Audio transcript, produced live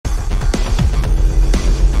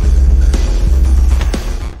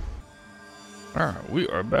Alright, we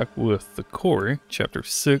are back with the Quarry, Chapter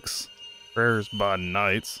 6, Prayers by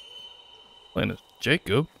Nights. Playing as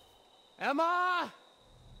Jacob. Emma!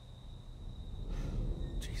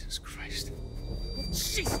 Jesus Christ.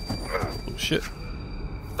 Jesus! Oh shit.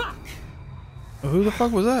 Fuck! Who the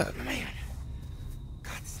fuck was that? Man.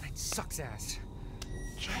 God, this night sucks ass.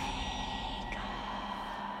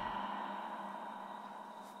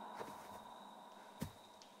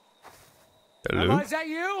 Hello? Emma, is that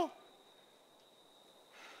you?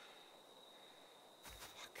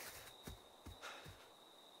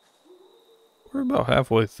 We're about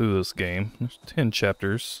halfway through this game. There's 10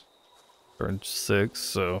 chapters. Or 6,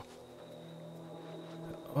 so...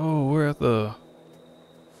 Oh, we're at the...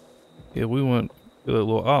 Yeah, we went to that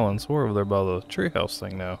little island, so we're over there by the treehouse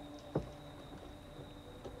thing now.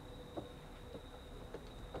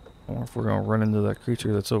 I wonder if we're gonna run into that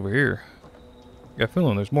creature that's over here. I got a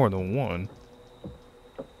feeling there's more than one.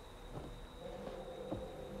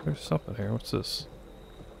 There's something here. What's this?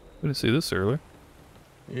 We didn't see this earlier.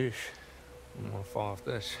 Yeesh. I'm gonna fall off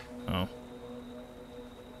this. Oh.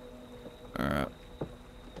 Alright.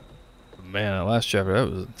 Man, that last chapter,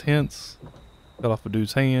 that was intense. Cut off a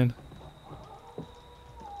dude's hand.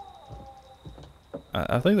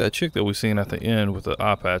 I think that chick that we seen at the end with the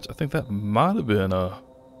eye patch, I think that might have been the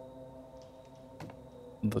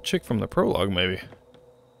chick from the prologue, maybe. She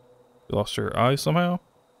lost her eye somehow?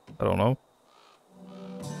 I don't know.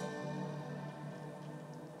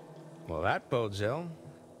 Well, that bodes ill.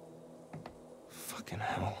 Fucking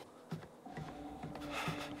hell.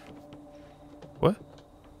 What?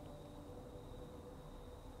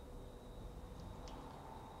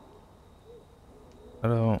 I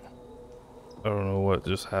don't know what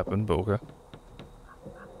just happened, but okay.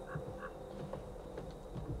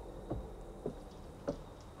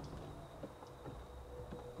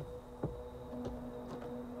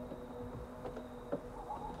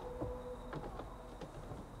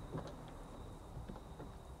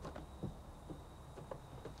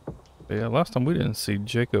 Yeah, last time we didn't see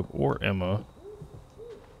Jacob or Emma.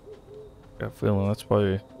 Got a feeling that's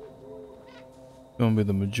probably gonna be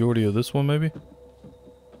the majority of this one, maybe?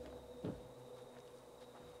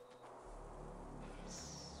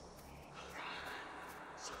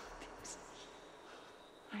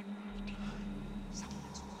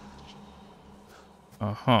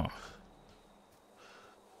 Uh-huh.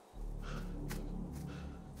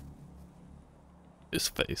 His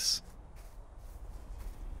face.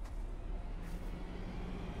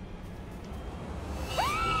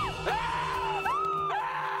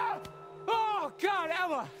 Oh, God,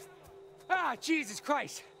 Emma! Ah, Jesus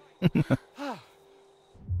Christ!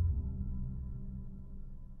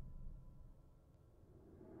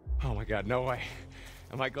 Oh my God, no way.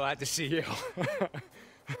 Am I glad to see you?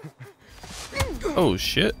 Oh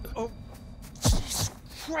shit. Oh, Jesus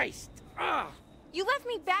Christ! Ah! You left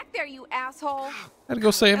me back there, you asshole. Had to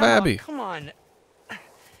go save Emma, Abby. Come on.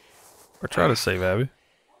 Or try to save Abby.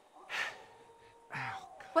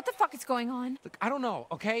 What the fuck is going on? Look, I don't know,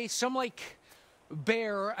 okay? Some, like,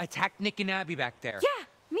 bear attacked Nick and Abby back there. Yeah,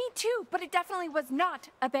 me too, but it definitely was not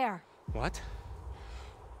a bear. What?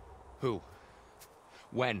 Who?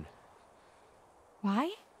 When?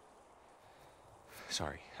 Why?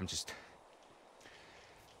 Sorry, I'm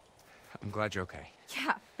glad you're okay.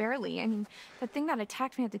 Yeah, barely. I mean, the thing that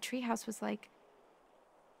attacked me at the treehouse was like...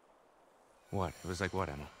 What? It was like what,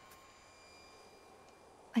 Emma?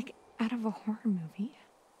 like out of a horror movie.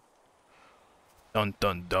 Dun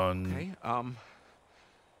dun dun. Okay,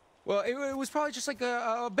 well, it was probably just like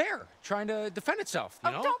a bear trying to defend itself,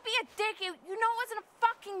 you know? Oh, don't be a dick. You know it wasn't a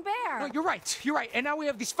fucking bear. No, you're right. And now we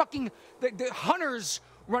have these fucking, the hunters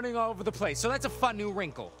running all over the place. So that's a fun new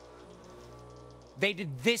wrinkle. They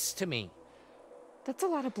did this to me. That's a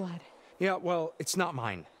lot of blood. Yeah, well, it's not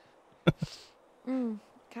mine.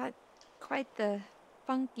 Got quite the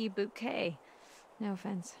funky bouquet. No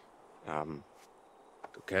offense.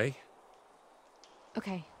 Okay.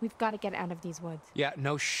 Okay, we've got to get out of these woods. Yeah,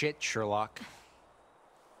 no shit, Sherlock.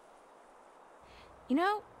 You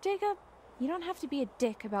know, Jacob, you don't have to be a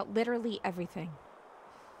dick about literally everything.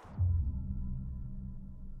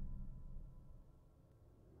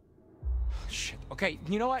 Shit. Okay,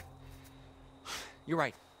 you know what? You're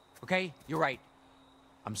right. Okay? You're right.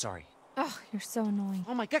 I'm sorry. Oh, you're so annoying.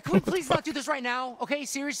 Oh my God, can we please not do this right now? Okay,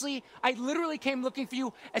 seriously? I literally came looking for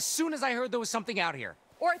you as soon as I heard there was something out here.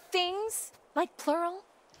 Or things, like plural.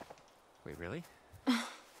 Wait, really?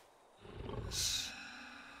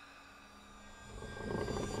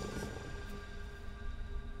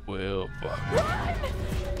 Well, fuck.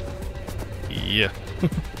 Yeah.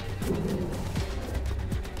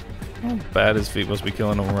 How bad his feet must be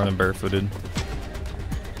killing him running barefooted.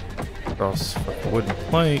 across wooden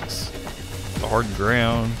planks, the hard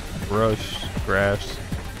ground, brush, grass,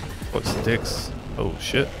 what sticks. Oh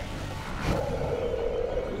shit.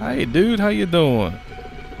 Hey dude, how you doing?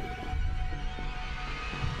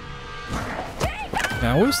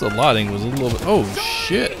 Now I wish the lighting was a little bit, oh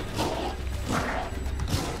shit.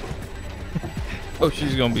 Oh,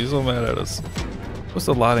 she's gonna be so mad at us. What's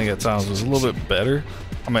the lighting at times was a little bit better.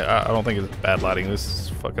 I mean, I don't think it's bad lighting. This is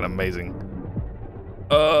fucking amazing.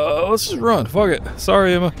 Let's just run. Fuck it.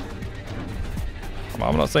 Sorry, Emma.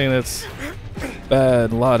 I'm not saying it's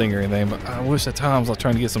bad lighting or anything, but I wish at times I was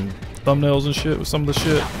trying to get some thumbnails and shit with some of the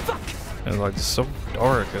shit. And it's like so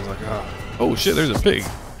dark. I was like, oh shit, there's a pig.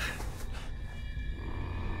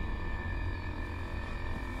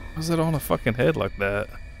 How's it on a fucking head like that?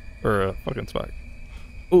 Or a fucking spike?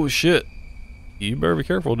 Oh shit. You better be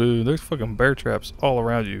careful, dude. There's fucking bear traps all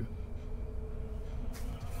around you.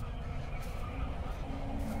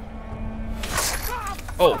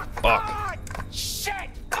 Oh, fuck. Shit!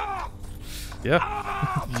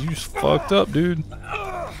 Yeah. You fucked up, dude.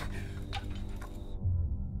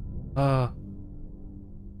 Try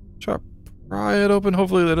to pry it open.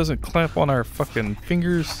 Hopefully that doesn't clamp on our fucking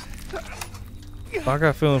fingers. I got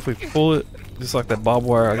a feeling if we pull it, just like that barbed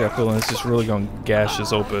wire, I got a feeling it's just really gonna gash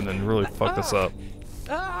us open and really fuck us up.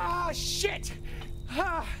 Shit!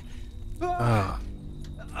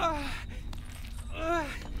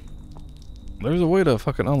 There's a way to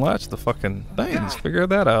fucking unlatch the fucking things. Figure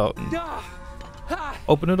that out. And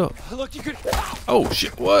open it up. Look, you could. Oh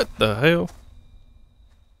shit! What the hell?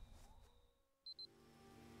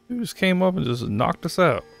 He just came up and just knocked us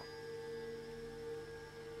out.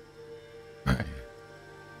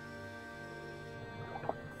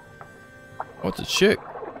 What's a chick?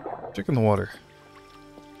 Chick in the water.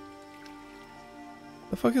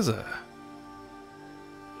 The fuck is that?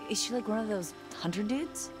 Is she like one of those hunter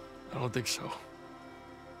dudes? I don't think so.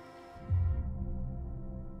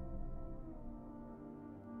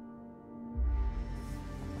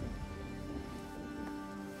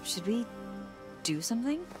 Should we do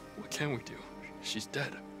something? What can we do? She's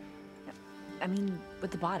dead. I mean,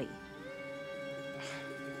 with the body.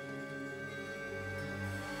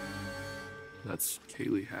 That's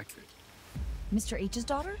Kaylee Hackett. Mr. H's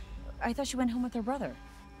daughter? I thought she went home with her brother.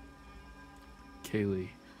 Kaylee.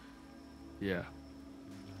 Yeah.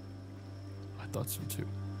 I thought so too.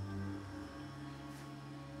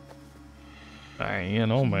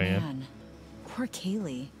 Man, oh man. Poor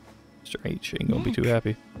Kaylee. Mr. H ain't gonna be too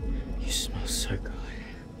happy. You smell so good.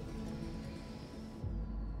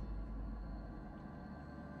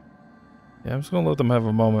 Yeah, I'm just gonna let them have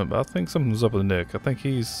a moment, but I think something's up with Nick. I think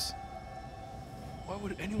he's Why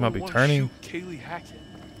would anyone might be want turning. to shoot Kaylee Hackett?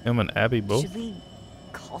 Him and Abby both. Should we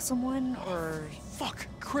call someone or... Fuck,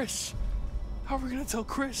 Chris. How are we gonna tell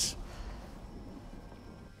Chris?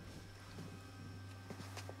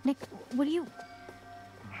 Nick, what do you...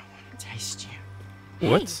 Taste you.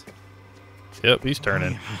 What? Yep, he's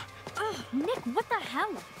turning. Ugh, Nick, what the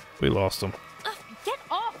hell? We lost him. Get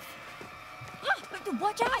off!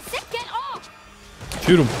 Watch out! I said get off!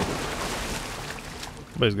 Shoot him.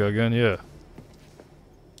 Somebody's got a gun, yeah.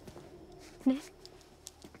 Nick?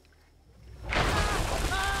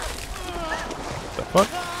 The fuck?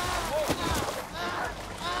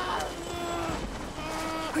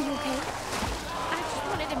 Are you okay? I just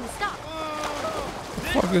wanted him to stop.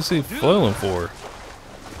 What the fuck is he flailing for?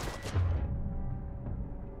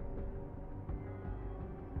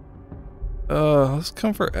 Let's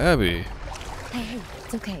come for Abby. Hey,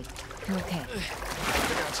 it's okay. You're okay.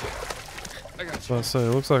 I got So I say,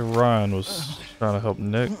 it looks like Ryan was trying to help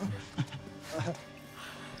Nick. What the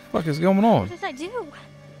fuck is going on? What did I do?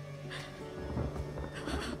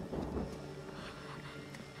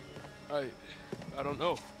 I don't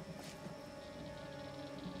know.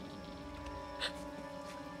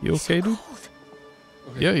 You okay, dude?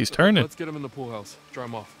 Okay, Yeah, he's turning. Let's get him in the pool house. Dry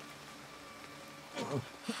him off.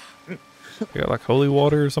 You got like holy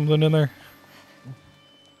water or something in there?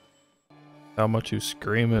 How much you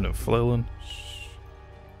screaming and flailing?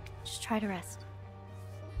 Just try to rest.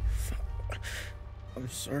 I'm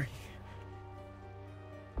sorry.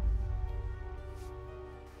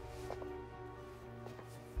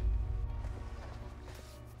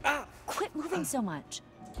 Quit moving so much.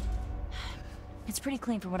 It's pretty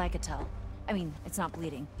clean from what I could tell. I mean, it's not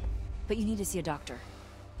bleeding. But you need to see a doctor.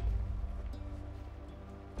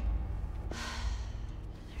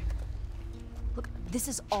 Look, this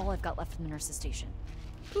is all I've got left from the nurse's station.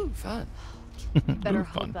 Ooh, fun. Better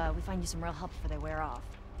Fun. hope we find you some real help before they wear off.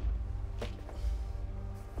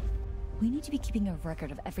 We need to be keeping a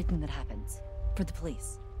record of everything that happens. For the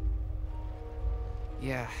police.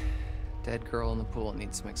 Yeah, Dead girl in the pool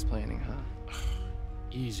needs some explaining, huh?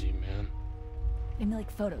 Easy, man. Maybe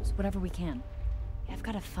like photos, whatever we can. I've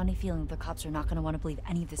got a funny feeling the cops are not gonna want to believe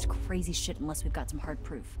any of this crazy shit unless we've got some hard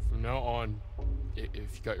proof. From now on,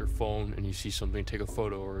 if you got your phone and you see something, take a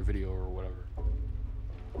photo or a video or whatever.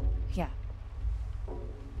 Yeah.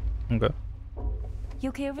 Okay. You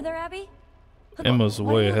okay over there, Abby? Look, Emma's why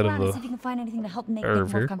don't way you look ahead of around and the see if you can find anything to help make curve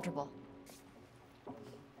Nick more here. comfortable.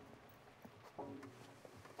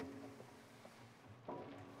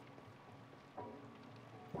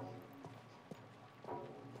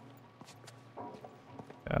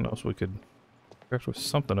 I know, so we could. There's was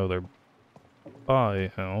something over there by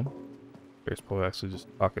him. There's probably actually just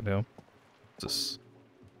talking to him. Just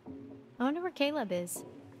I wonder where Caleb is.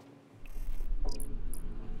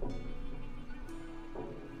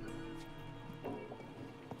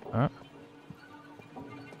 alright.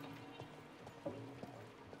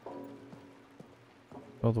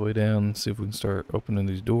 All the way down, see if we can start opening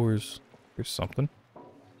these doors. Here's something.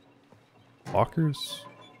 Lockers.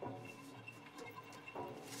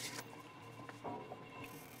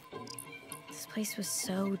 This place was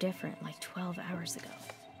so different like 12 hours ago.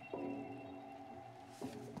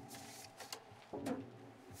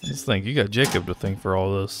 Just think, you got Jacob to thank for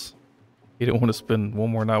all this. He didn't want to spend one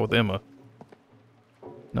more night with Emma.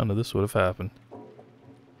 None of this would have happened.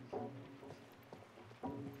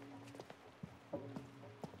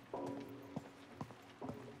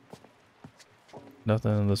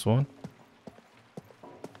 Nothing in this one.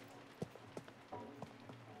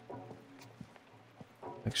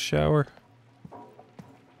 Next shower.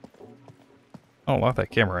 I don't like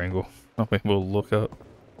that camera angle. I mean, we'll look up.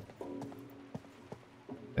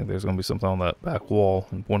 I think there's gonna be something on that back wall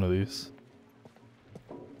in one of these.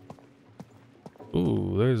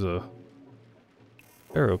 Ooh, there's a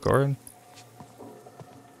arrow card.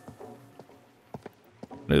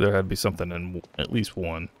 I knew there had to be something in at least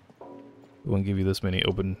one. We wouldn't give you this many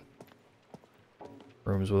open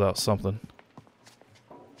rooms without something.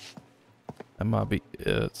 That might be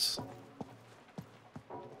it.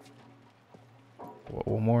 What,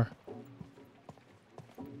 one more?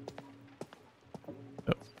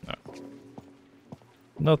 Oh, no.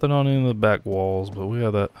 Nothing on any of the back walls, but we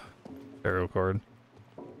have that arrow card.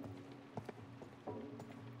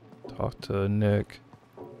 Talk to Nick.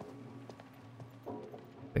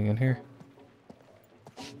 Thing in here?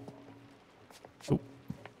 Oop.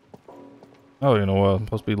 Oh, you know what? I'm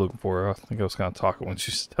supposed to be looking for her. I think I was kind of talking when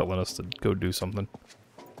she's telling us to go do something.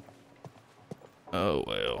 Oh,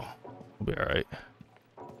 well. We'll be alright.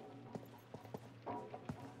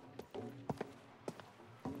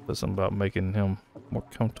 There's something about making him more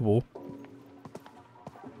comfortable.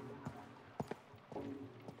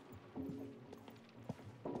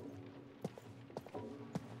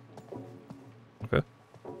 Okay.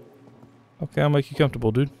 Okay, I'll make you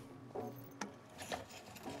comfortable, dude.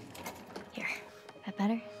 Here, that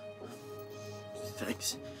better?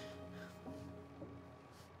 Thanks.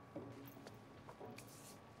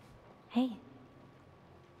 Hey.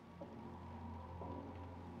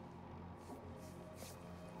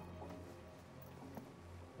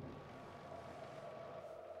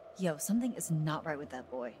 Yo, something is not right with that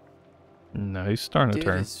boy. No, he's starting to Dude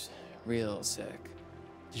turn. is real sick.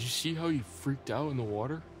 Did you see how he freaked out in the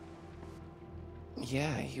water?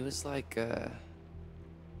 Yeah, he was like a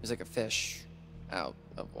fish out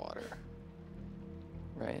of water.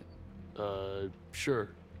 Right? Sure.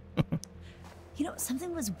 You know,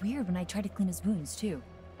 something was weird when I tried to clean his wounds, too,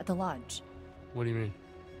 at the lodge. What do you mean?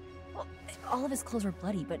 Well, all of his clothes were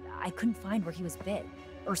bloody, but I couldn't find where he was bit,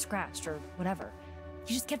 or scratched, or whatever.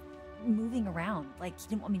 He just kept moving around, like he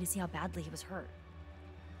didn't want me to see how badly he was hurt.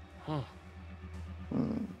 Huh.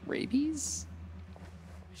 Rabies?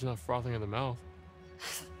 He's not frothing at the mouth.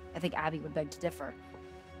 I think Abby would beg to differ.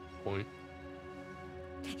 Point.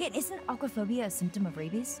 Yeah, and isn't aquaphobia a symptom of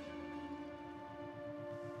rabies?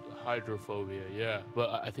 Hydrophobia, yeah.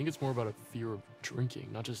 But I think it's more about a fear of drinking,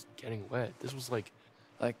 not just getting wet. This was like,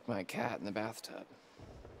 Like my cat in the bathtub.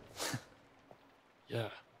 yeah.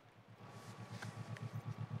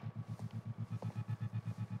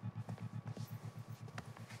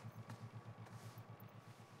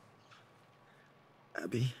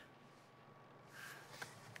 Abby,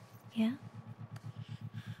 Yeah?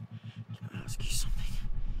 can I ask you something?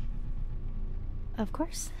 Of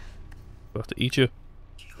course. About to eat you.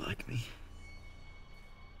 Do you like me?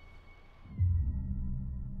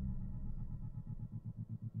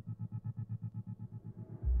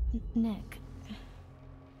 Nick.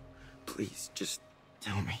 Please, just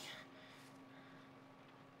tell me.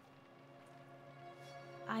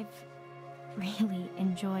 I've really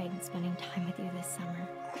enjoyed spending time with you this summer.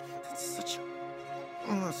 That's such.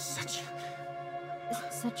 Oh, such.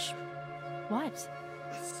 Such what?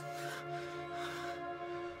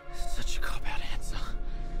 Such a cop out answer.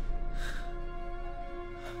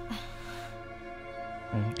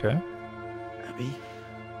 Okay. Abby,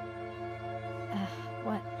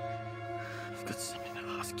 What? I've got something to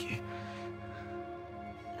ask you.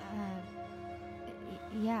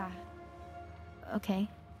 Yeah. Okay.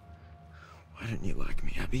 Why don't you like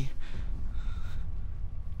me, Abby?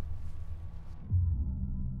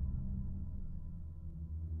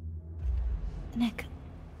 Nick,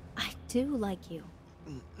 I do like you.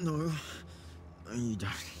 No. No, you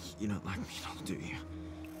don't. You don't like me at all, do you?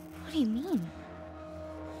 What do you mean?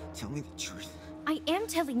 Tell me the truth. I am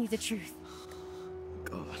telling you the truth.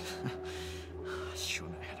 God. I sure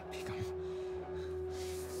know how to pick 'em.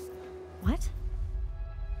 What?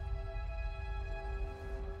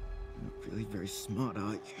 You're not really very smart,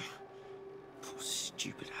 are you? Poor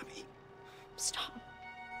stupid Abby. Stop.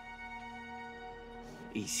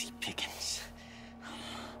 Easy pickings.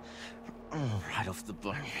 Oh, right off the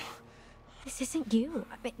bone. This isn't you.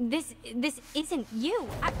 I mean, this isn't you.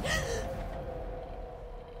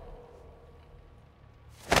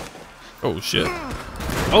 Oh shit.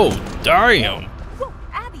 Oh damn. Whoa,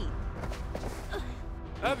 Abby!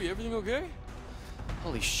 Abby, everything okay?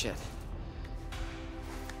 Holy shit.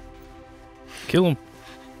 Kill him.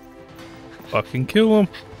 Fucking kill him.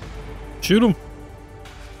 Shoot him.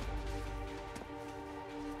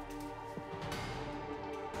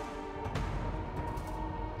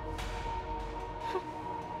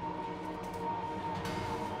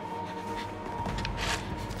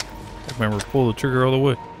 Remember, pull the trigger all the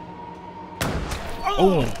way.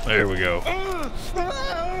 Oh, there we go.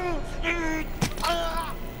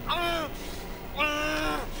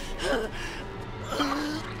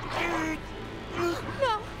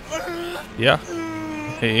 Yeah,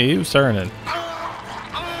 he was turning.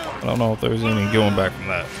 I don't know if there's any going back from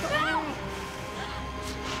that.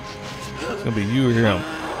 It's gonna be you or him.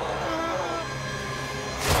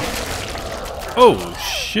 Oh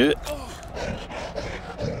shit!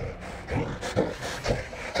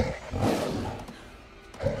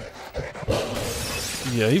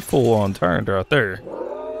 Yeah, he full on turned right there.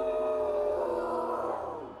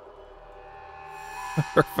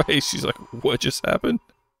 Her face, she's like, what just happened?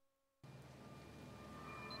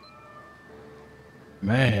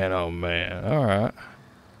 Man, oh man, alright.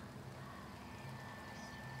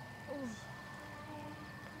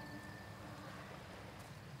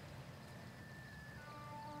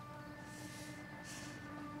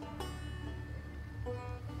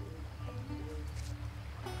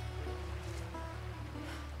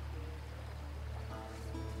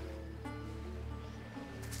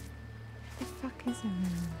 The fuck is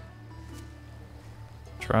everyone?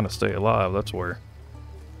 Trying to stay alive, that's where.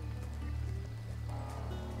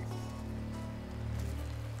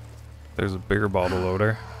 There's a bigger bottle over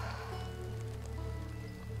there.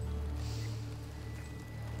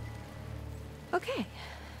 Okay.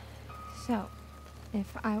 So,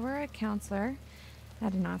 if I were a counselor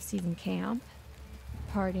at an off-season camp,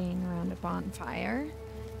 partying around a bonfire,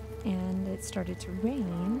 and it started to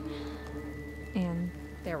rain, and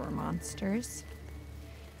there were monsters,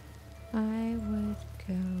 I would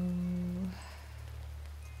go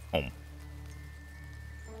Home.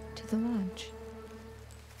 to the lodge.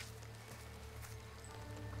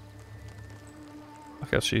 I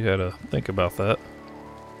guess she had to think about that.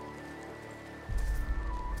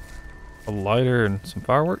 A lighter and some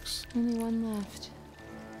fireworks? Only one left.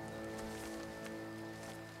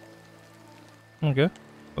 Okay. It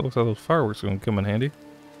looks like those fireworks are going to come in handy.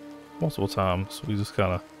 Multiple times. We just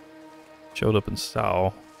kind of showed up in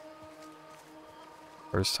style.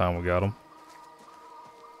 First time we got them.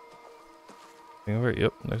 Over here.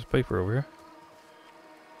 Yep, there's paper over here.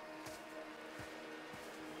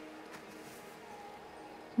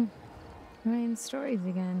 Ryan's stories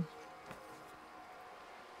again.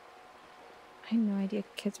 I had no idea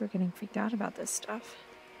kids were getting freaked out about this stuff.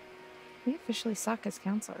 We officially suck as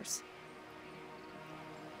counselors.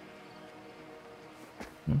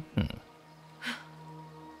 Mm-hmm.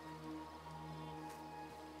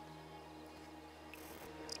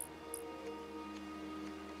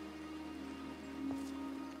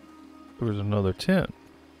 There's another tent.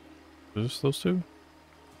 Is this those two?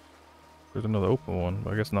 There's another open one,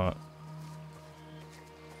 but I guess not.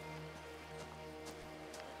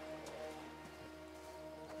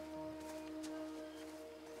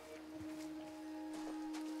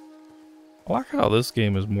 I like how this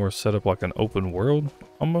game is more set up like an open world,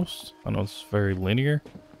 almost. I know it's very linear.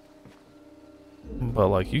 But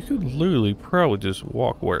like, you could literally probably just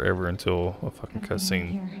walk wherever until a fucking Gotta get in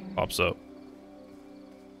cutscene here. pops up.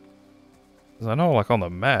 'Cause I know, like on the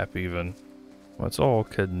map, even when it's all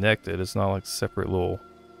connected, it's not like separate little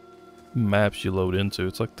maps you load into.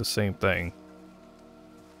 It's like the same thing.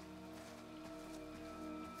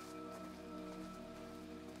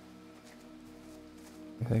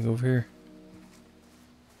 Anything over here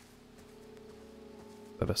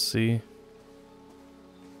that I see?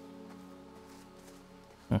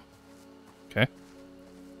 Okay.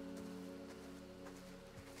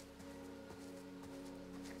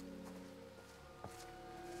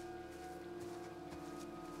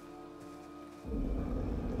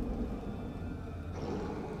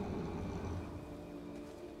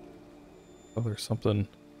 Oh, there's something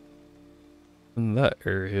in that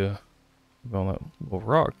area. On that little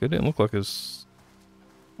rock. It didn't look like it's...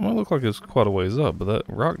 Well, it looked like it was quite a ways up, but that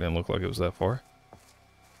rock didn't look like it was that far.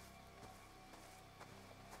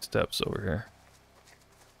 Steps over here.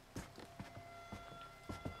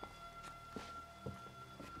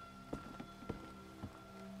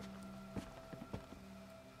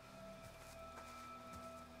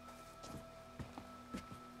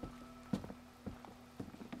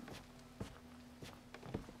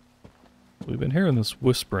 We've been hearing this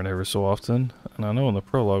whispering every so often, and I know in the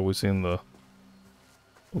prologue we've seen the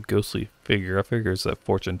ghostly figure. I figure it's that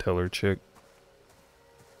fortune teller chick.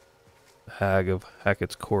 The hag of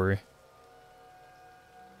Hackett's Quarry.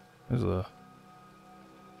 There's like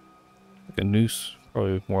a noose,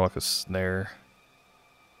 probably more like a snare.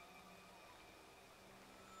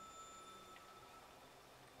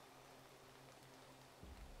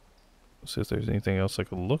 Let's see if there's anything else I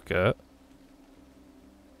could look at.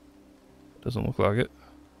 Doesn't look like it.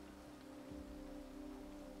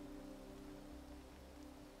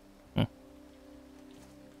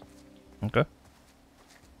 Okay.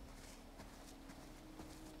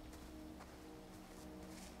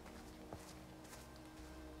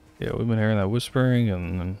 Yeah, we've been hearing that whispering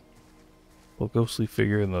and a ghostly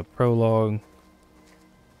figure in the prologue.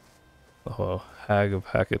 The hag of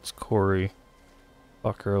Hackett's Quarry.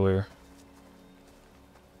 Talk earlier.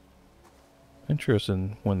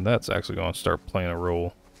 Interesting when that's actually going to start playing a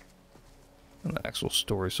role in the actual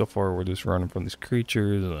story. So far, we're just running from these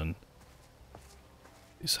creatures and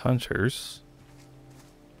these hunters.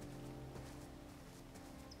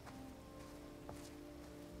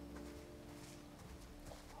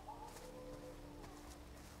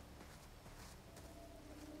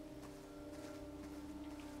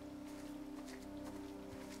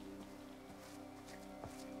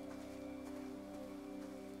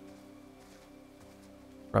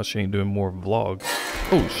 Probably she ain't doing more vlogs.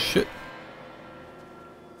 Oh shit.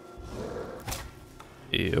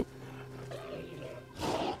 Yep.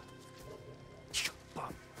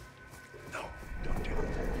 No, don't do it.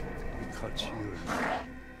 It cuts you.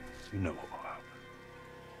 You know what will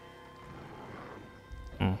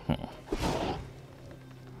happen.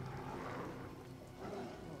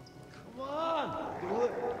 Come on, do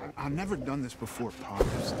it. I've never done this before, Pop.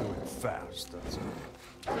 Just do it fast, that's it.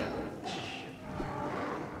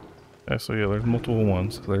 Okay, so yeah, there's multiple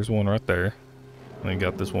ones. There's one right there. And you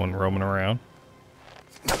got this one roaming around.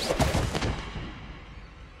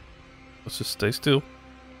 Let's just stay still.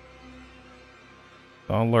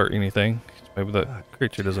 Don't alert anything. Maybe that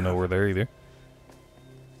creature doesn't know we're there either.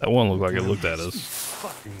 That one looked like it looked at us.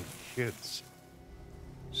 Fucking kids.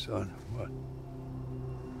 Son, what?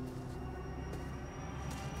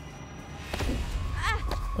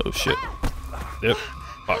 Oh shit. Yep.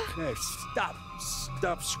 Fuck. Hey,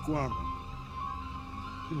 stop squirming.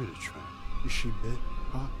 Give me the train. Is she bit,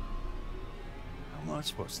 Pop? How am I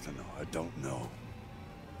supposed to know? I don't know.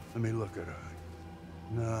 Let me look at her.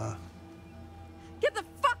 Nah. Get the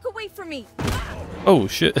fuck away from me! Oh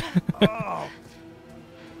shit. Oh.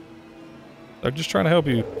 They're just trying to help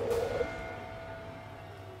you.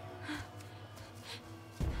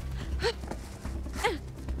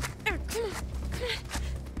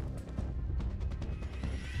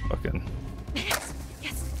 Fucking. Yes.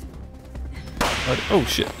 Oh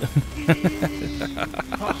shit.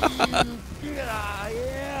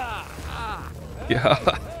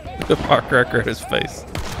 Yeah. The firecracker at his face.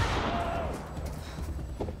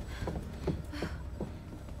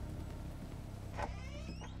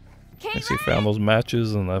 Guess he found those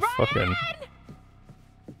matches and the fucking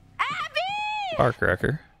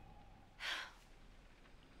firecracker.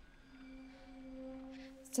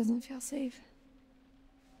 This doesn't feel safe.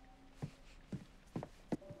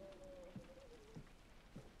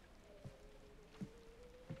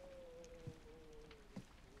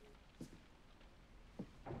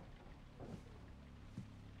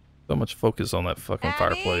 So much focus on that fucking Abby?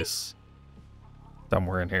 fireplace.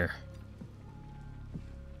 Somewhere in here.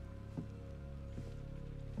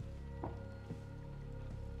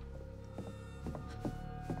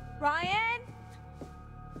 Ryan?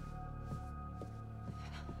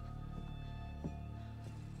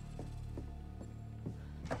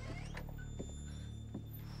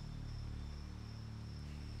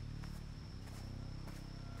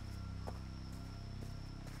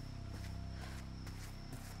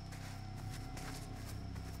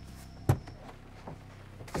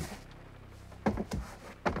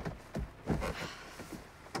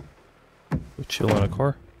 Go chill in a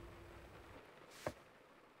car.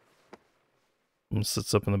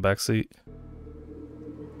 Sits up in the back seat.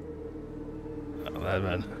 Oh, that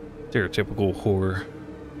man, stereotypical horror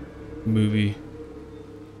movie.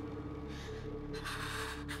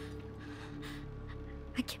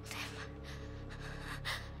 I killed him.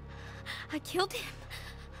 I killed him.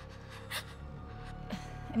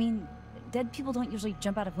 I mean, dead people don't usually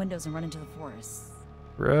jump out of windows and run into the forest.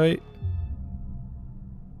 Right?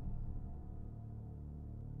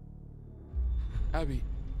 Abby,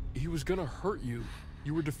 he was gonna hurt you.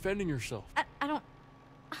 You were defending yourself.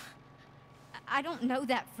 I don't know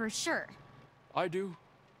that for sure. I do.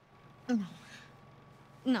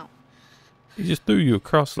 No. He just threw you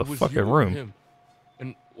across the It was fucking you or room. him.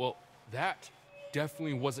 And, well, that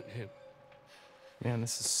definitely wasn't him. Man,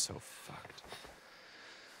 this is so fucked.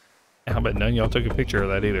 I bet none of y'all took a picture of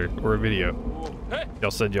that either, or a video. Hey! Y'all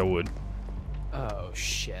said y'all would. Oh,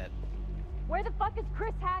 shit. Where the fuck is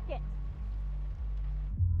Chris Hackett?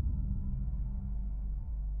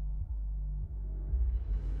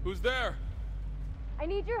 Who's there? I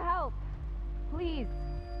need your help. Please.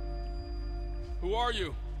 Who are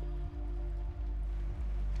you?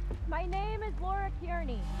 My name is Laura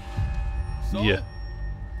Kearney. So? Yeah.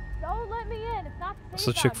 Don't let me in. It's not That's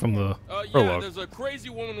safe the chick out from here. the Yeah, prologue. there's a crazy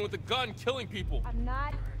woman with a gun killing people. I'm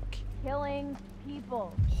not killing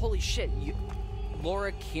people. Holy shit,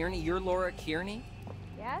 Laura Kearney? You're Laura Kearney?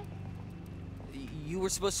 Yes? You were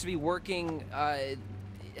supposed to be working,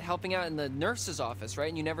 helping out in the nurse's office, right?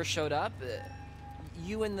 And you never showed up?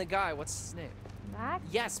 You and the guy, what's his name? Max?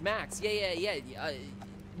 Yes, Max. Yeah.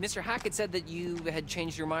 Mr. Hackett said that you had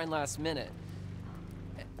changed your mind last minute.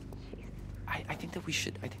 I think that we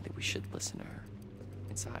should listen to her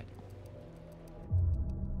inside.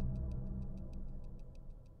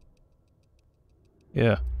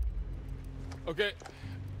 Yeah. Okay.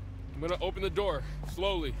 I'm gonna open the door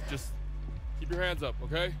slowly. Just keep your hands up,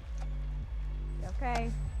 okay?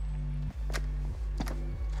 Okay.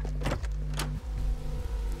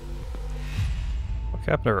 What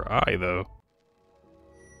happened to her eye, though?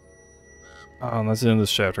 Oh, that's the end of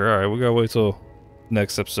this chapter. Alright, we gotta wait till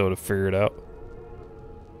next episode to figure it out.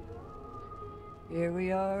 Here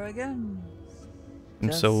we are again.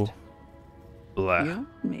 I'm so Just blah. you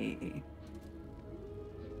and me.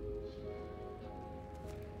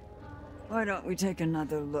 Why don't we take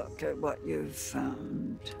another look at what you've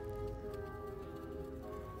found?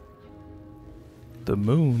 The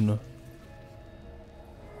moon.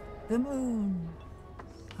 The moon.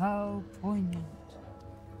 How poignant.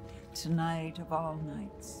 Tonight of all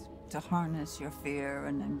nights, to harness your fear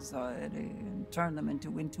and anxiety and turn them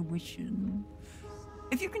into intuition.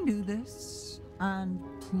 If you can do this and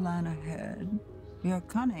plan ahead, your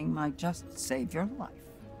cunning might just save your life.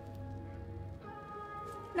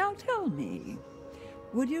 Now tell me,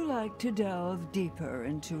 would you like to delve deeper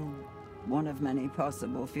into one of many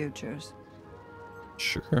possible futures?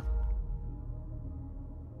 Sure.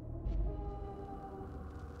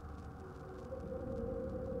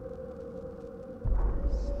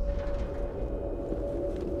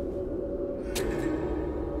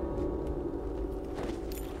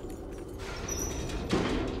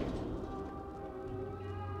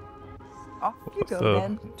 Off you go, The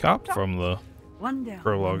then. cop from the One down.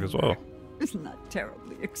 prologue as well. Isn't that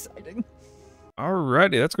terribly exciting?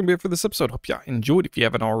 Alrighty, that's going to be it for this episode. Hope y'all enjoyed. If you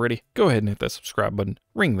haven't already, go ahead and hit that subscribe button.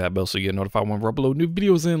 Ring that bell so you get notified when we upload new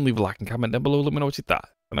videos and leave a like and comment down below. Let me know what you thought.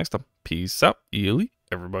 Until next time, peace out. Ely.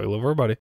 Everybody love everybody.